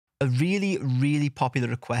A really, really popular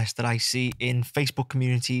request that I see in Facebook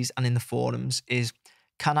communities and in the forums is,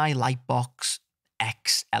 can I lightbox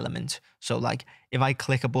X element? So like if I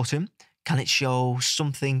click a button, can it show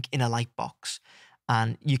something in a lightbox?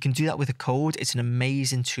 And you can do that with a code. It's an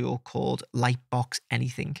amazing tool called Lightbox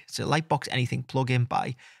Anything. It's a Lightbox Anything plugin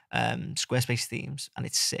by Squarespace themes, and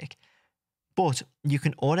it's sick. But you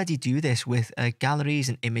can already do this with galleries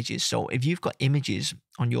and images. So if you've got images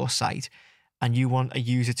on your site and you want a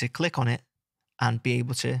user to click on it and be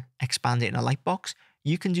able to expand it in a lightbox,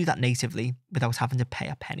 you can do that natively without having to pay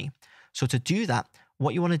a penny. So to do that,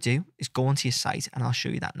 what you want to do is go onto your site, and I'll show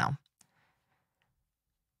you that now.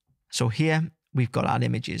 So here we've got our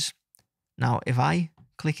images. Now, if I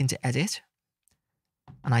click into edit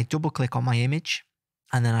and I double click on my image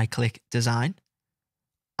and then I click design,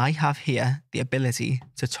 I have here the ability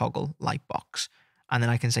to toggle lightbox, and then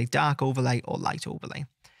I can say dark overlay or light overlay.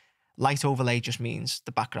 Light overlay just means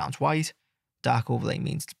the background's white. Dark overlay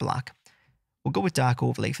means it's black. We'll go with dark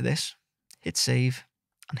overlay for this. Hit save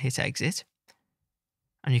and hit exit.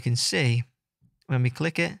 And you can see when we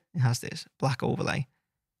click it, it has this black overlay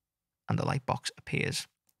and the lightbox appears.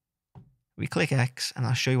 We click X and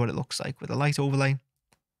I'll show you what it looks like with a light overlay.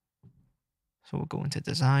 So we'll go into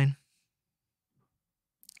design,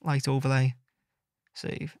 light overlay,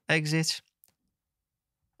 save, exit.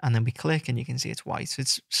 And then we click and you can see it's white. So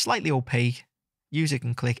it's slightly opaque. User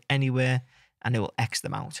can click anywhere and it will X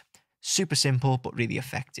them out. Super simple, but really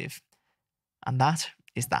effective. And that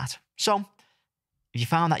is that. So if you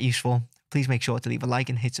found that useful, please make sure to leave a like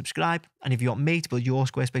and hit subscribe. And if you want me to build your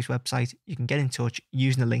Squarespace website, you can get in touch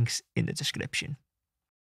using the links in the description.